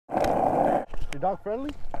Your dog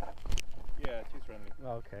friendly? Yeah, she's friendly.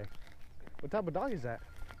 Oh, okay. What type of dog is that?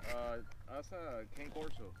 That's a King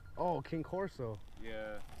Corso. Oh, King Corso.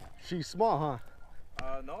 Yeah. She's small,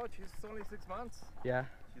 huh? No, she's only 6 months. Yeah.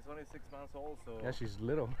 She's only 6 months old, so. Yeah, she's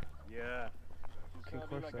little. Yeah. She's King gonna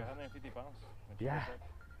be like Corso. 150 pounds. when she Yeah. grows up.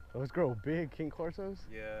 Those grow big, King Corsos.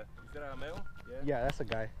 Yeah. Is that a male? Yeah. Yeah, that's a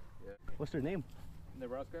guy. Yeah. What's her name?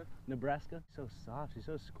 Nebraska. Nebraska. So soft. She's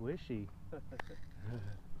so squishy.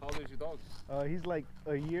 How old is your dog? He's like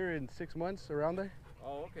a year and 6 months, around there.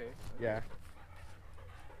 Oh, okay. Yeah.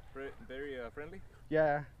 Very friendly.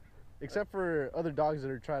 Yeah. Except for other dogs that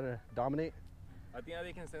are trying to dominate. I think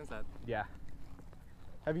they can sense that. Yeah.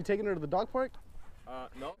 Have you taken her to the dog park?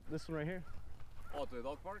 No. This one right here. Oh, to the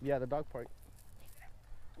dog park? Yeah, the dog park.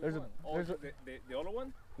 Which There's one? a- Oh, there's a- the other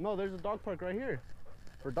one? No, there's a dog park right here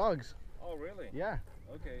for dogs. Oh, really? Yeah.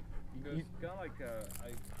 Okay. Because You- kind of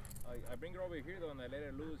like I bring her over here though, and I let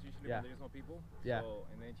her loose usually Yeah. when there's no people. Yeah. So,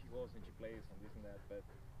 and then she goes and she plays and this and that.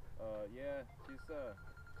 But yeah,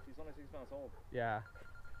 she's only 6 months old. Yeah.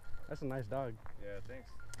 That's a nice dog. Yeah. Thanks.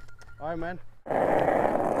 All right, man.